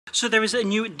So there is a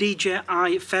new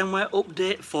DJI firmware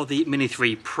update for the Mini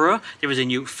 3 Pro, there is a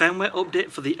new firmware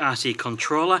update for the RC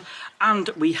controller, and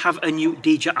we have a new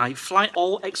DJI flight,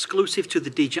 all exclusive to the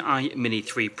DJI Mini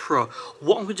 3 Pro.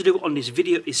 What I'm going to do on this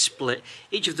video is split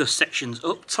each of those sections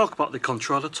up, talk about the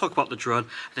controller, talk about the drone,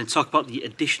 and then talk about the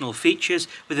additional features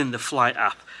within the flight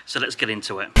app. So let's get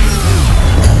into it.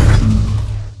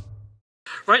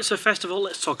 Right, so first of all,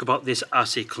 let's talk about this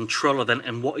RC controller then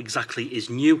and what exactly is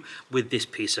new with this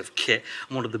piece of kit.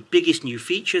 And one of the biggest new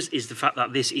features is the fact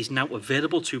that this is now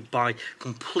available to buy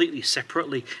completely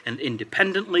separately and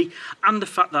independently, and the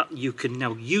fact that you can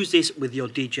now use this with your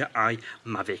DJI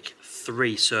Mavic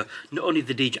 3. So not only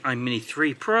the DJI Mini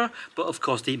 3 Pro, but of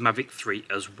course the Mavic 3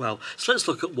 as well. So let's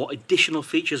look at what additional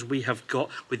features we have got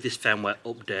with this firmware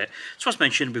update. So as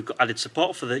mentioned, we've got added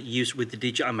support for the use with the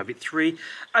DJI Mavic 3,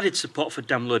 added support for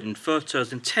downloading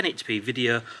photos and 1080p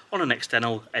video on an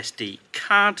external SD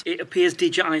card. It appears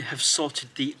DJI have sorted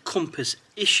the compass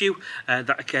issue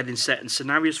that occurred in certain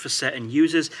scenarios for certain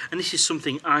users, and this is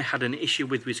something I had an issue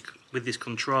with this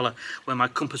controller, where my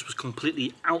compass was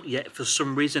completely out, yet for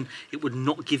some reason it would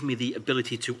not give me the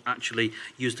ability to actually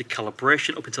use the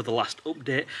calibration up until the last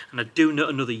update. And I do know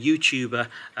another YouTuber,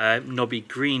 Nobby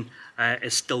Green,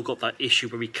 has still got that issue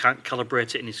where he can't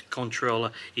calibrate it and his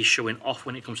controller is showing off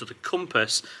when it comes to the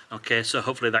compass. Okay, so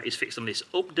hopefully that is fixed on this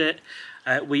update.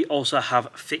 We also have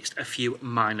fixed a few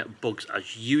minor bugs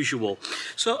as usual.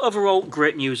 So overall,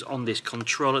 great news on this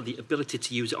controller. The ability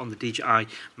to use it on the DJI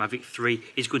Mavic 3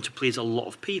 is going to please a lot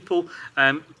of people.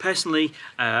 Personally,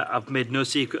 I've made no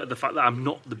secret of the fact that I'm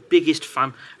not the biggest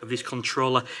fan of this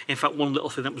controller. In fact, one little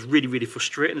thing that was really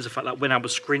frustrating is the fact that when I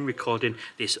was screen recording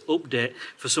this update,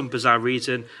 for some bizarre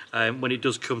reason, when it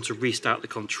does come to restart the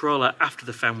controller after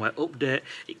the firmware update,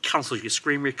 it cancels your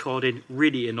screen recording.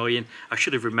 Really annoying. I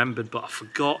should have remembered, but I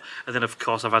forgot, and then of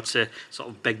course I've had to sort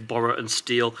of beg, borrow and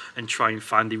steal and try and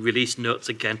find the release notes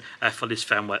again for this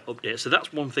firmware update. So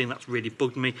that's one thing that's really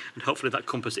bugged me, and hopefully that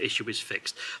compass issue is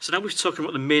fixed. So now we've talked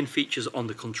about the main features on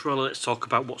the controller, let's talk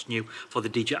about what's new for the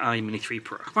DJI Mini 3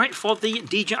 Pro. Right, for the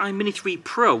DJI Mini 3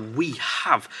 Pro we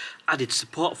have added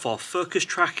support for focus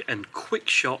track and quick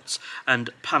shots and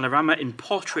panorama in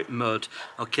portrait mode.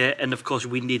 Okay, and of course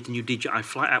we need the new DJI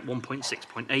Flight app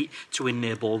 1.6.8 to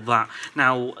enable that.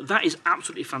 Now that is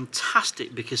absolutely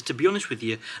fantastic, because to be honest with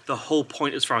you, the whole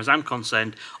point as far as I'm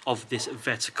concerned of this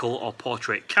vertical or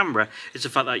portrait camera is the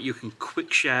fact that you can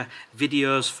quick share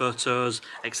videos, photos,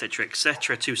 etc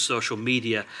to social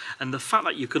media, and the fact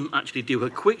that you couldn't actually do a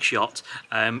quick shot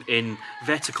in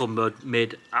vertical mode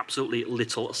made absolutely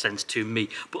little sense to me.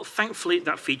 But thankfully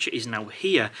that feature is now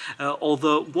here,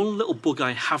 although one little bug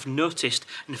I have noticed,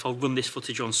 and if I'll run this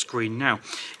footage on screen now,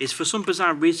 is for some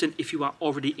bizarre reason if you are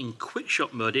already in quick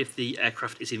shot mode, if the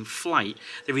aircraft is in flight,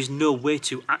 there is no way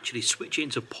to actually switch it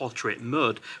into portrait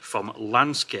mode from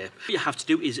landscape. What you have to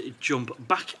do is jump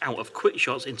back out of quick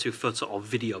shots into photo or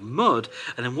video mode,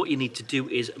 and then what you need to do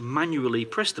is manually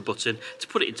press the button to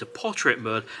put it into portrait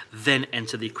mode, then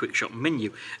enter the quick shot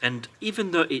menu. And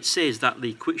even though it says that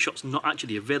the quick shot's not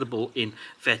actually available in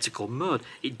vertical mode,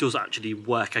 it does actually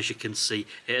work. As you can see,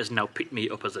 it has now picked me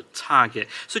up as a target.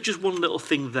 So just one little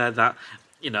thing there that,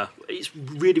 you know, it's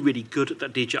really good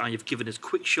that DJI have given us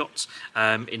quick shots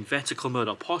in vertical mode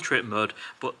or portrait mode,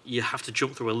 but you have to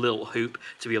jump through a little hoop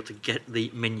to be able to get the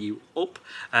menu up.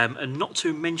 And not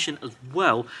to mention as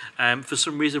well, for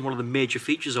some reason one of the major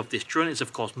features of this drone is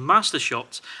of course master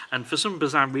shots, and for some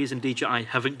bizarre reason DJI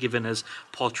haven't given us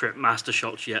portrait master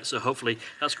shots yet, so hopefully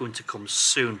that's going to come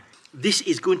soon. This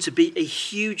is going to be a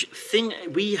huge thing.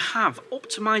 We have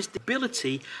optimized the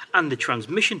ability and the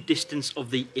transmission distance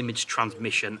of the image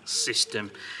transmission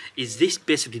system. Is this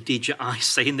basically DJI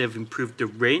saying they've improved the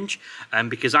range?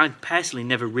 Because I personally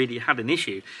never really had an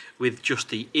issue with just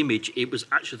the image. It was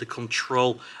actually the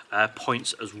control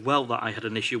points as well that I had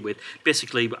an issue with.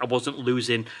 Basically, I wasn't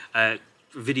losing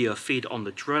video feed on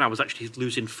the drone, I was actually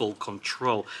losing full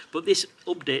control. But this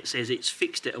update says it's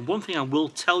fixed it, and one thing I will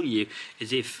tell you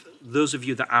is, if those of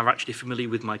you that are actually familiar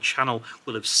with my channel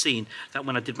will have seen that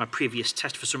when I did my previous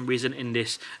test, for some reason in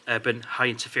this urban high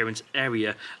interference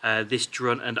area, this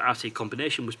drone and RC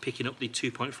combination was picking up the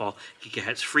 2.4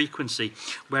 GHz frequency,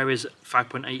 whereas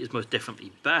 5.8 is most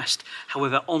definitely best.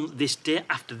 However, on this day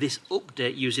after this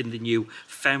update, using the new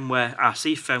firmware,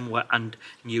 RC firmware and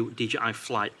new DJI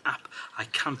Flight app, I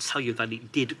can tell you that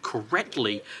it did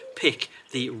correctly pick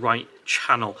the right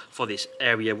channel for this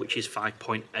area, which is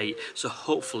 5.8. so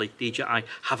hopefully DJI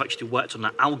have actually worked on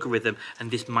that algorithm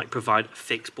and this might provide a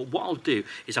fix. But what I'll do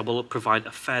is I will provide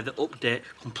a further update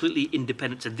completely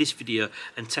independent of this video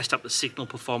and test out the signal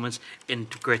performance in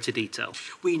greater detail.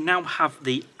 We now have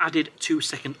the added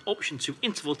 2-second option to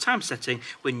interval time setting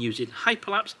when using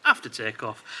hyperlapse after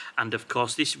takeoff, and of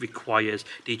course this requires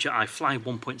DJI Fly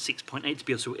 1.6.8 to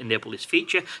be able to enable this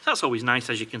feature. That's always nice.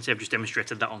 As you can see, I've just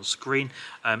demonstrated that on screen,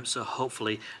 so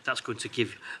hopefully that's going to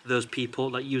give those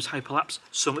people that use hyperlapse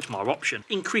so much more option.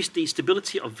 Increase the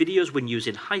stability of videos when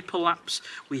using hyperlapse.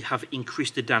 We have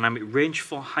increased the dynamic range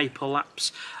for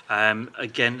hyperlapse.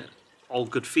 Again, all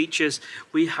good features.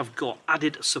 We have got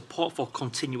added support for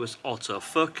continuous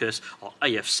autofocus, or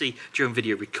AFC, during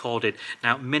video recorded.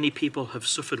 Now, many people have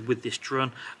suffered with this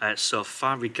drone so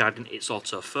far regarding its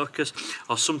autofocus,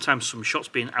 or sometimes some shots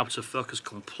being out of focus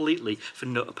completely for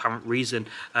no apparent reason.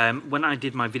 When I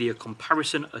did my video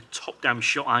comparison, a top-down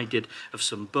shot I did of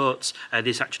some boats,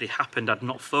 this actually happened. I'd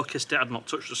not focused it, I'd not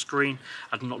touched the screen,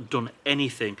 I'd not done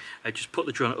anything. I just put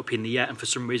the drone up in the air and for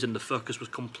some reason the focus was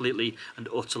completely and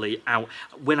utterly out.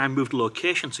 When I moved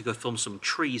location to go film some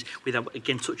trees without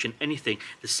again touching anything,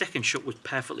 the second shot was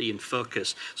perfectly in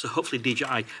focus. So hopefully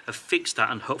DJI have fixed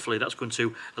that, and hopefully that's going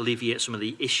to alleviate some of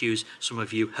the issues some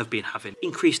of you have been having.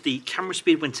 Increase the camera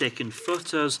speed when taking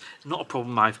photos. Not a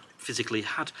problem I've physically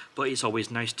had, but it's always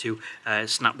nice to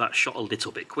snap that shot a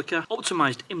little bit quicker.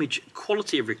 Optimized image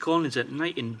quality of recordings at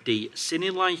night in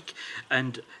D-Cine-like,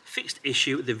 and fixed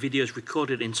issue the videos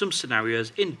recorded in some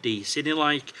scenarios in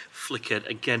D-Cine-like flickered.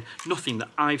 Again, nothing that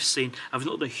I've seen. I've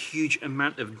not done a huge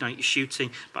amount of night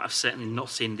shooting, but I've certainly not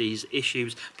seen these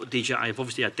issues, but DJI have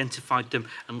obviously identified them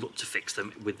and looked to fix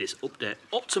them with this update.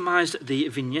 Optimized the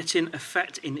vignetting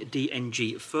effect in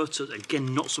DNG photos.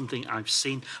 Again, not something I've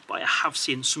seen, but I have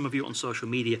seen some of you on social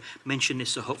media mention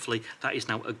this, so hopefully that is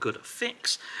now a good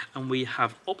fix. And we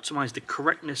have optimized the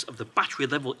correctness of the battery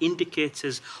level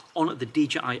indicators on the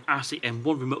DJI RC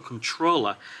M1 remote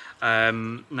controller.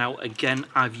 Now again,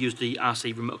 I've used the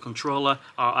RC remote controller,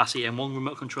 or RC M1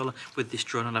 remote controller with this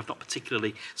drone, and I've not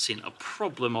particularly seen a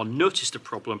problem or noticed a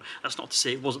problem. That's not to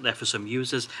say it wasn't there for some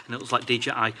users, and it looks like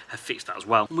DJI have fixed that as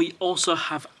well. We also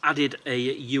have added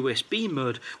a USB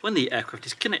mode when the aircraft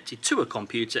is connected to a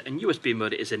computer, and USB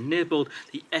mode is enabled.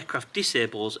 The aircraft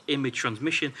disables image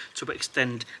transmission to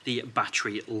extend the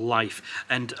battery life,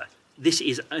 and this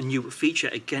is a new feature,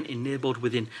 again enabled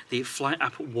within the Fly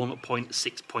app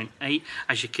 1.6.8.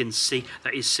 As you can see,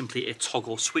 that is simply a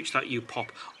toggle switch that you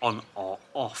pop on or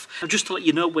off. Now, just to let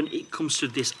you know, when it comes to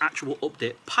this actual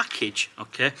update package,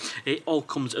 okay, it all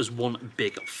comes as one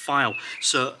big file.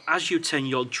 So as you turn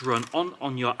your drone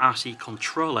on your RC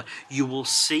controller, you will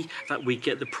see that we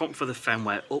get the prompt for the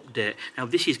firmware update. Now,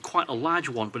 this is quite a large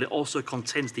one, but it also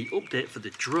contains the update for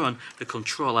the drone, the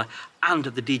controller, and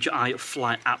the DJI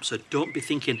Fly app. So don't be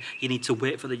thinking you need to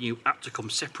wait for the new app to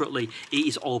come separately. It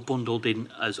is all bundled in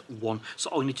as one. So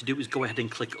all you need to do is go ahead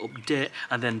and click update,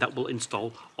 and then that will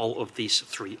install all of these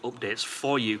 3 updates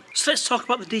for you. So let's talk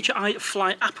about the DJI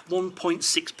Fly app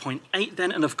 1.6.8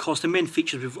 then. And of course, the main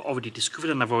features we've already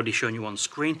discovered and I've already shown you on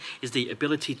screen is the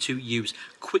ability to use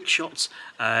quick shots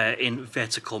in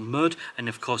vertical mode. And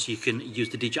of course, you can use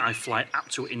the DJI Fly app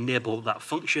to enable that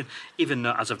function, even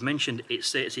though, as I've mentioned, it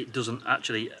states it doesn't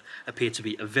actually appear to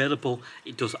be available.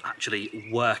 It does actually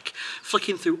work.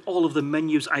 Flicking through all of the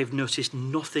menus, I've noticed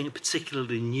nothing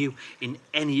particularly new in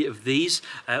any of these,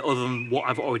 other than what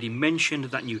I've already mentioned,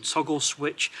 that new toggle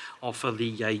switch or for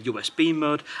the USB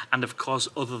mode, and of course,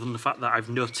 other than the fact that I've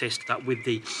noticed that with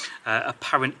the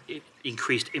apparent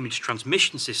increased image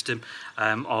transmission system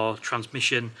or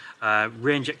transmission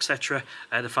range, etc.,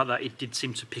 the fact that it did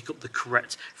seem to pick up the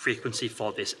correct frequency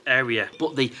for this area.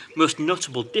 But the most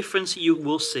notable difference you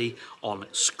will see on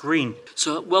screen.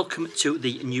 So welcome to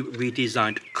the new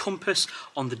redesigned compass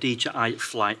on the DJI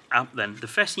Fly app then. The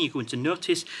first thing you're going to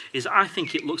notice is I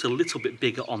think it looks a little bit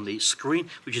bigger on the screen,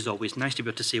 which is always nice to be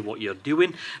able to see what you're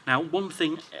doing. Now, one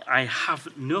thing I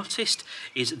have noticed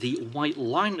is the white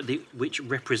line which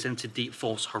represented the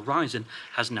false horizon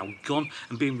has now gone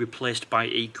and been replaced by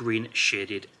a green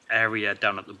shaded area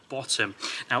down at the bottom.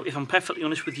 Now, if I'm perfectly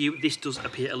honest with you, this does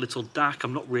appear a little dark.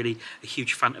 I'm not really a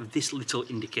huge fan of this little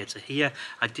indicator here.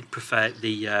 I did prefer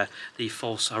the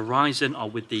false horizon or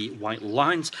with the white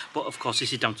lines, but of course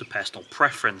this is down to personal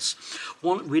preference.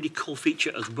 One really cool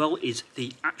feature as well is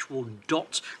the actual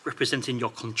dot representing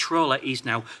your controller is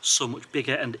now so much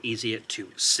bigger and easier to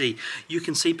see. You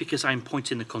can see, because I'm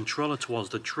pointing the controller towards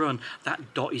the drone,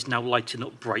 that dot is now lighting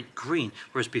up bright green,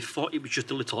 whereas before it was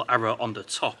just a little arrow on the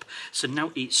top. top. So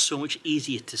now it's so much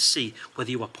easier to see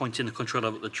whether you are pointing the controller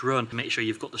at the drone to make sure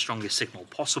you've got the strongest signal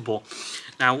possible.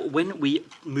 Now when we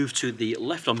move to the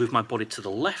left, or move my body to the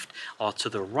left or to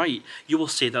the right, you will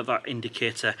see that that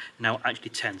indicator now actually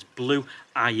turns blue,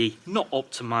 i.e. not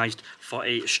optimized for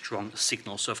a strong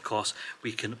signal. So of course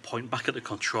we can point back at the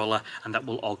controller and that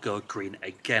will all go green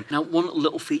again. Now one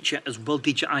little feature as well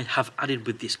DJI have added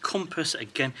with this compass,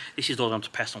 again this is all down to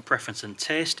personal preference and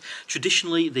taste.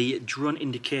 Traditionally the drone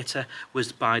indicator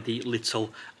was by the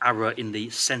little arrow in the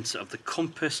center of the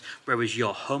compass, whereas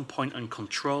your home point and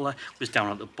controller was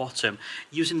down at the bottom.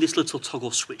 Using this little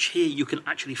toggle switch here, you can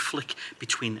actually flick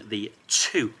between the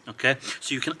two, okay?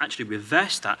 So you can actually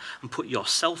reverse that and put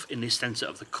yourself in the center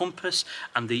of the compass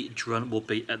and the drone will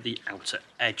be at the outer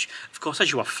edge. Of course,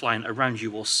 as you are flying around,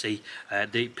 you will see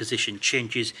the position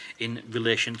changes in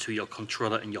relation to your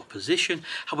controller and your position.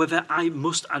 However, I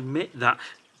must admit that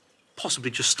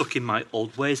possibly just stuck in my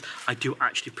old ways, I do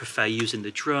actually prefer using the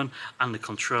drone and the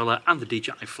controller and the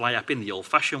DJI Fly app in the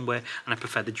old-fashioned way, and I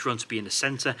prefer the drone to be in the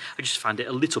center. I just find it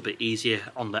a little bit easier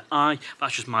on the eye.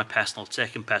 That's just my personal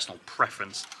take and personal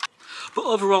preference. But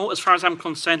overall, as far as I'm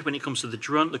concerned, when it comes to the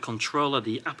drone, the controller,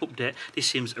 the app update, this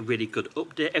seems a really good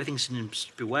update. Everything seems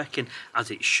to be working as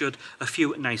it should. A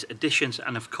few nice additions,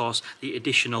 and of course the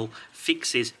additional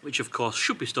fixes, which of course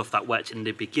should be stuff that worked in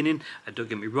the beginning, don't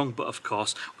get me wrong, but of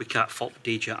course we can't fault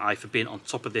DJI for being on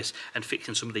top of this and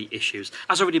fixing some of the issues.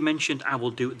 As already mentioned, I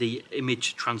will do the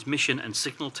image transmission and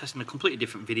signal test in a completely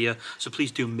different video, so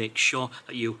please do make sure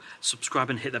that you subscribe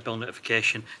and hit that bell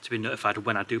notification to be notified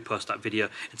when I do post that video.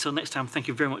 Until next time, thank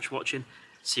you very much for watching.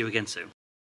 See you again soon.